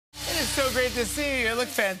so great to see you. You look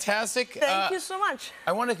fantastic. Thank you so much.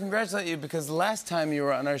 I want to congratulate you because last time you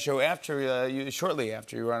were on our show, shortly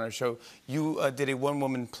after you were on our show, you did a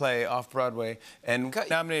one-woman play off-Broadway and got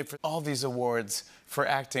nominated for all these awards for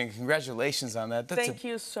acting. Congratulations on that. Thank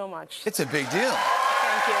you so much. It's a big deal.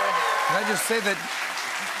 Thank you. Can I just say that...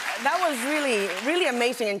 That was really, really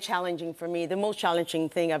amazing and challenging for me. The most challenging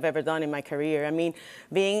thing I've ever done in my career. I mean,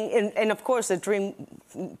 and of course, a dream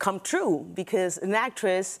come true because an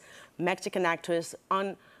actress, Mexican actress,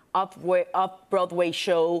 on off-Broadway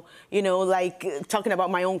show, you know, like talking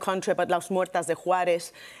about my own country, about Las Muertas de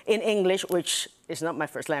Juárez in English, which is not my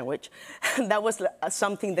first language. That was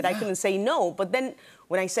something that I couldn't say no. But then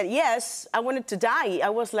when I said yes, I wanted to die. I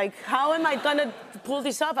was like, how am I gonna pull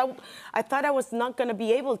this off? I thought I was not gonna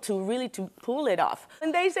be able to really pull it off.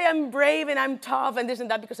 And they say I'm brave and I'm tough and this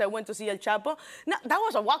and that because I went to see El Chapo. No, that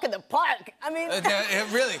was a walk in the park. I mean...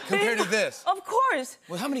 really, compared to this? Of course.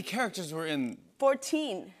 Well, how many characters were in...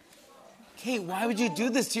 14. Kate, why would you do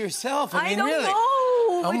this to yourself? I mean, don't really. know.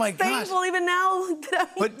 Oh my it's gosh. painful even now.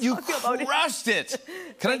 But you crushed it.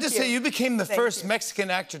 Can I just say, you became the first Mexican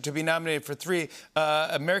actor to be nominated for 3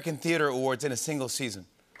 American Theater Awards in a single season.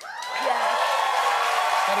 Yes.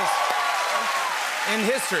 That is in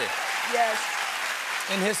history. Yes.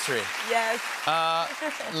 In history. Yes.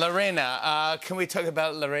 La Reina. Can we talk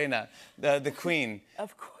about La Reina, the Queen?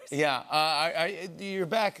 Of course. Yeah, you're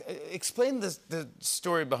back. Explain the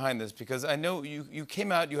story behind this, because I know you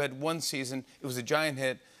came out, you had 1 season, it was a giant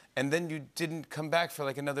hit, and then you didn't come back for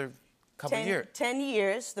like another couple of years. 10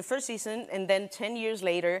 years, the first season, and then 10 years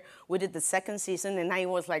later, we did the second season, and I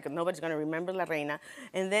was like, nobody's gonna remember La Reina.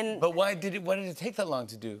 And then... But why did it take that long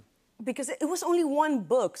to do? Because it was only 1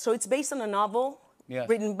 book, so it's based on a novel. Yes.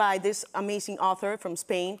 Written by this amazing author from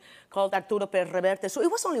Spain called Arturo Pérez Reverte. So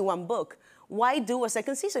it was only 1 book. Why do a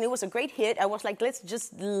second season? It was a great hit. I was like, let's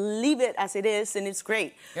just leave it as it is, and it's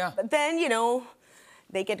great. Yeah. But then, you know,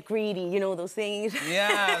 they get greedy, you know, those things.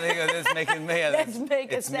 Yeah, they go, let's make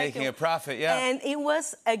it's making a profit, yeah. And it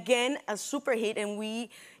was, again, a super hit, and we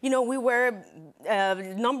were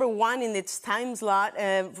 #1 in its time slot,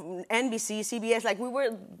 NBC, CBS, like we were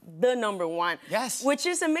the #1. Yes. Which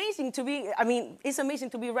is amazing to be, I mean, it's amazing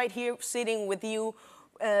to be right here sitting with you,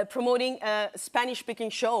 promoting a Spanish-speaking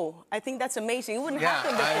show. I think that's amazing. It wouldn't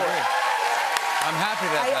happen before. I agree. I'm happy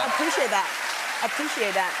that I appreciate that. I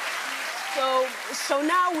appreciate that. So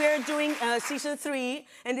now we're doing season 3,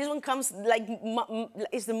 and this one comes like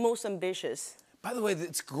is the most ambitious. By the way,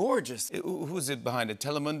 it's gorgeous. Who's it behind it?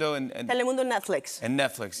 Telemundo and Telemundo, Netflix. And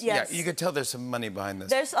Netflix. Yes. Yeah, you can tell there's some money behind this.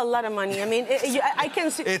 There's a lot of money. I mean, I can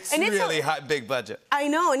see. It's really high, big budget. I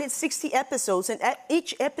know, and it's 60 episodes, and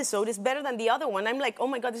each episode is better than the other one. I'm like, oh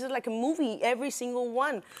my God, this is like a movie, every single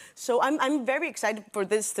one. So I'm very excited for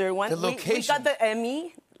this 3rd one. The location. We got the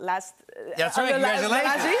Emmy last. That's right. Congratulations.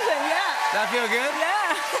 Last season, yeah. That feel good?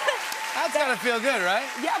 Yeah. That's gotta feel good, right?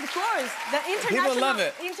 Yeah, of course. The international, people love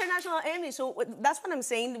it. International Emmy. So that's what I'm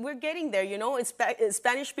saying. We're getting there, you know. It's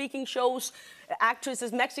Spanish-speaking shows,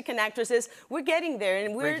 actresses, Mexican actresses. We're getting there,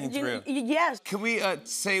 and we're breaking through. Yes. Can we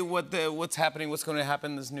say what's happening? What's going to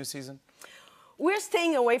happen this new season? We're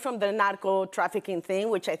staying away from the narco trafficking thing,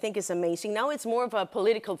 which I think is amazing. Now it's more of a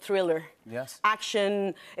political thriller. Yes.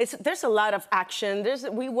 Action. There's a lot of action.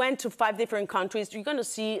 We went to 5 different countries. You're going to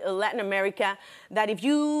see Latin America that if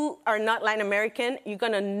you are not Latin American, you're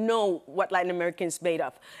going to know what Latin American is made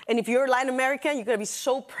of. And if you're Latin American, you're going to be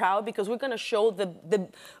so proud because we're going to show the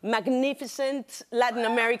magnificent Latin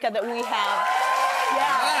America that we have.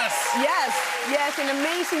 Yeah. Yes, in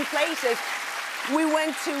amazing places. We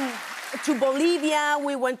went to Bolivia,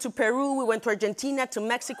 we went to Peru, we went to Argentina, to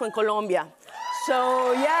Mexico and Colombia.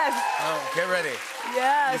 So, yes. Oh, get ready.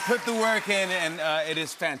 Yes. You put the work in, and it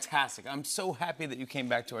is fantastic. I'm so happy that you came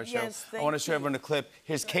back to our show. Yes, I want to show everyone a clip.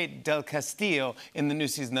 Here's Kate del Castillo in the new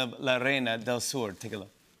season of La Reina del Sur. Take a look.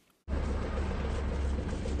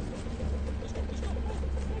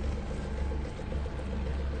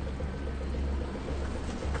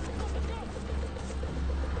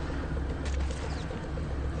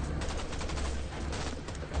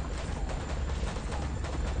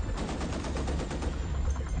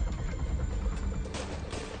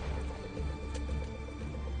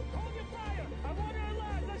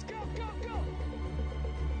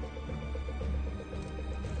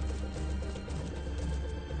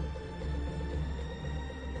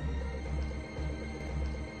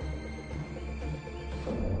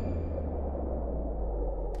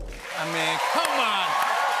 I mean, come on.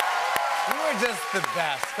 You were just the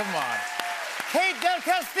best. Come on. Kate del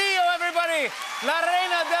Castillo, everybody. La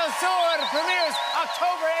Reina del Sur premieres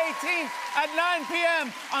October 18th at 9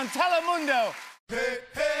 p.m. on Telemundo. Hey,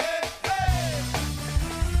 hey.